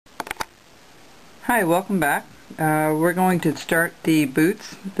Hi, welcome back. We're going to start the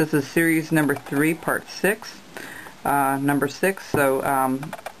boots. This is series number 3, part 6, number 6. So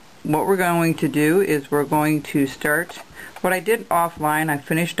what we're going to do is we're going to start what I did offline. I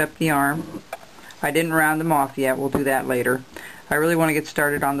finished up the arm. I didn't round them off yet. We'll do that later. I really want to get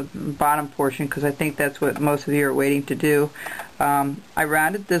started on the bottom portion because I think that's what most of you are waiting to do. I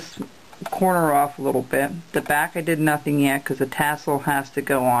rounded this corner off a little bit. The back I did nothing yet because the tassel has to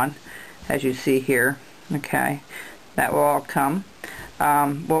go on, as you see here. Okay, that will all come.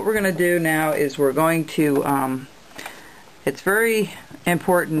 What we're going to do now is we're going to, it's very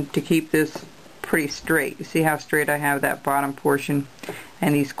important to keep this pretty straight. You see how straight I have that bottom portion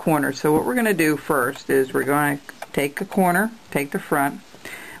and these corners. So what we're going to do first is we're going to take a corner, take the front.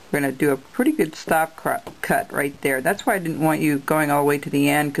 We're going to do a pretty good stop cut right there. That's why I didn't want you going all the way to the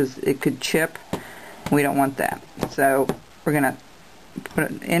end because it could chip. We don't want that. So we're going to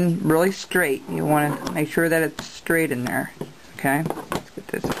put it in really straight. You want to make sure that it's straight in there. Okay, let's get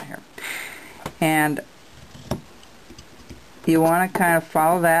this in here. And you want to kind of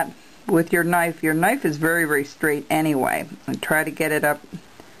follow that with your knife. Your knife is very, very straight anyway. And try to get it up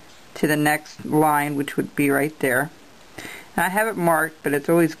to the next line, which would be right there. Now, I have it marked, but it's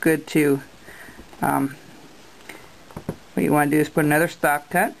always good to, what you want to do is put another stop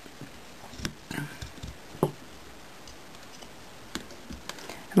cut.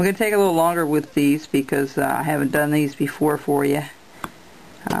 I'm going to take a little longer with these because I haven't done these before for you.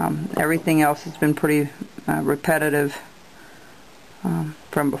 Everything else has been pretty repetitive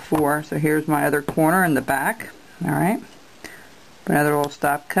from before. So here's my other corner in the back. Alright, another little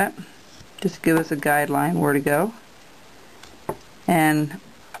stop cut. Just give us a guideline where to go. And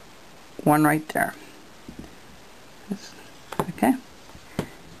one right there. Okay.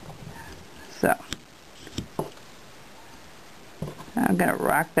 So I'm going to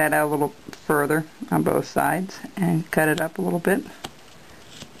rock that out a little further on both sides and cut it up a little bit.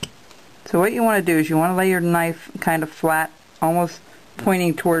 So what you want to do is you want to lay your knife kind of flat, almost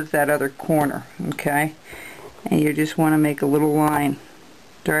pointing towards that other corner, okay? And you just want to make a little line.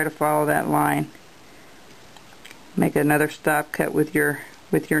 Try to follow that line. Make another stop cut with your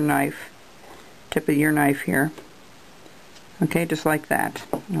knife, tip of your knife here. Okay, just like that.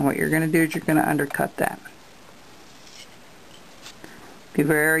 And what you're going to do is you're going to undercut that. Be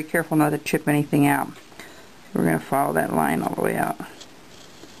very careful not to chip anything out. We're going to follow that line all the way out,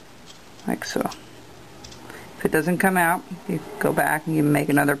 like so. If it doesn't come out, you go back and you make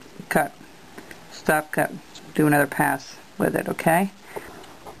another cut, stop cut, do another pass with it, okay?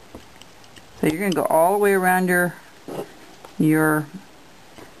 So you're going to go all the way around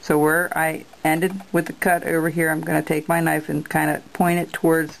so where I ended with the cut over here, I'm going to take my knife and kind of point it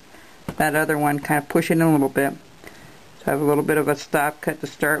towards that other one, kind of push it in a little bit. So I have a little bit of a stop cut to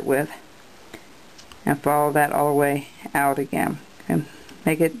start with, and follow that all the way out again. And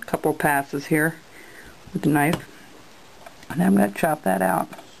make it a couple passes here with the knife, and then I'm going to chop that out.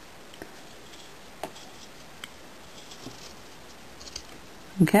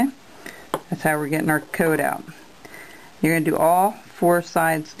 Okay, that's how we're getting our coat out. You're going to do all 4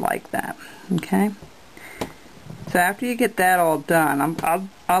 sides like that. Okay. So after you get that all done,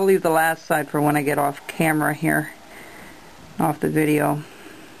 I'll leave the last side for when I get off camera here, off the video,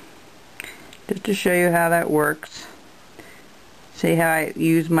 just to show you how that works. See how I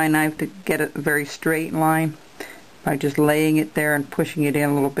use my knife to get a very straight line by just laying it there and pushing it in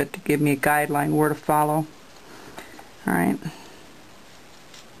a little bit to give me a guideline where to follow. Alright.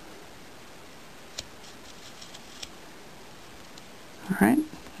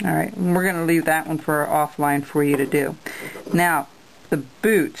 Alright, and we're going to leave that one for offline for you to do. Now, the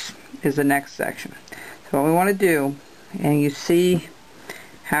boots is the next section. So what we want to do, and you see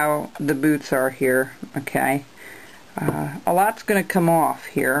how the boots are here, okay? A lot's going to come off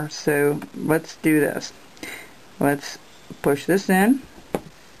here, so let's do this. Let's push this in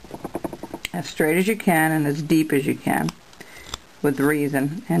as straight as you can and as deep as you can with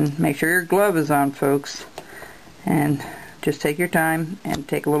reason. And make sure your glove is on, folks. And just take your time and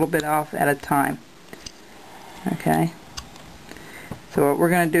take a little bit off at a time. Okay? So what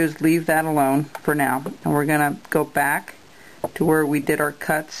we're going to do is leave that alone for now. And we're going to go back to where we did our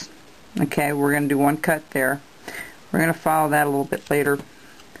cuts. Okay, we're going to do one cut there. We're going to follow that a little bit later.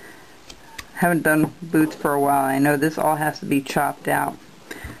 Haven't done boots for a while. I know this all has to be chopped out.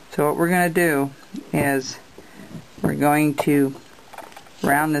 So what we're going to do is we're going to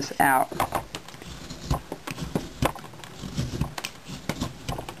round this out.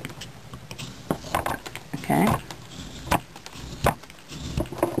 Okay,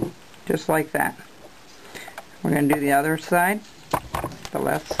 just like that. We're going to do the other side, the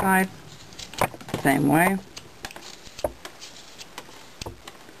left side. same way.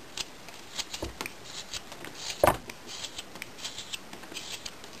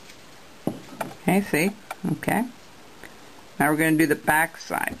 Okay, see? Okay. Now we're going to do the back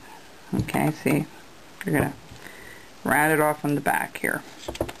side. Okay, see? We're going to round it off on the back here.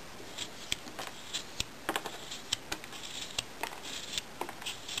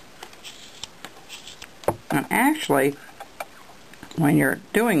 And actually, when you're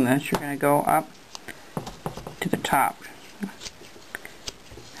doing this, you're going to go up to the top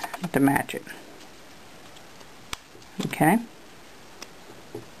to match it. Okay?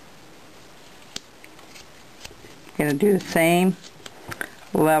 You're going to do the same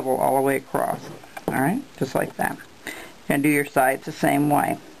level all the way across. Alright? Just like that. You're going to do your sides the same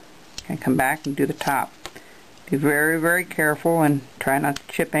way. And come back and do the top. Be very, very careful and try not to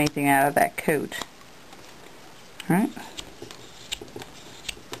chip anything out of that coat. Alright?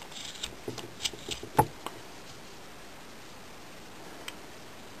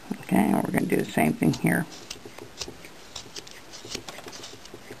 Okay, and we're going to do the same thing here.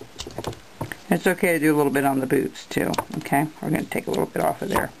 It's okay to do a little bit on the boots too. Okay, we're going to take a little bit off of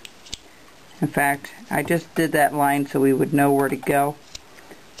there. In fact, I just did that line so we would know where to go.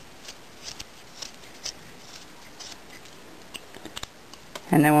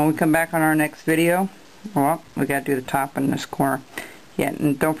 And then when we come back on our next video, well, we got to do the top in this corner. Yeah,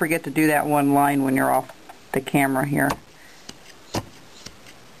 and don't forget to do that one line when you're off the camera here.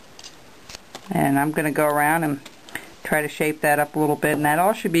 And I'm going to go around and try to shape that up a little bit, and that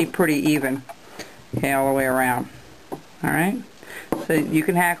all should be pretty even. Okay, all the way around. Alright? So you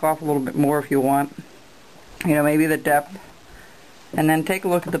can hack off a little bit more if you want. You know, maybe the depth. And then take a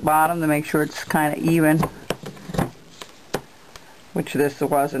look at the bottom to make sure it's kind of even. Which this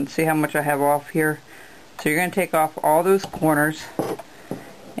wasn't. See how much I have off here? So you're going to take off all those corners,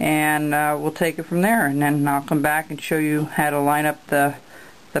 and we'll take it from there. And then I'll come back and show you how to line up the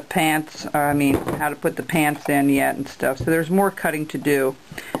pants, how to put the pants in yet and stuff. So there's more cutting to do.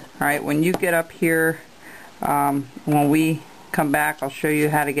 Alright, when you get up here, when we come back, I'll show you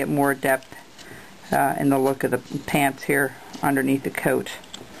how to get more depth in the look of the pants here underneath the coat.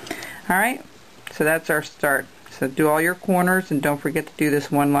 Alright, so that's our start. So do all your corners and don't forget to do this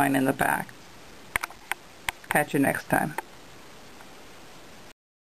one line in the back. Catch you next time.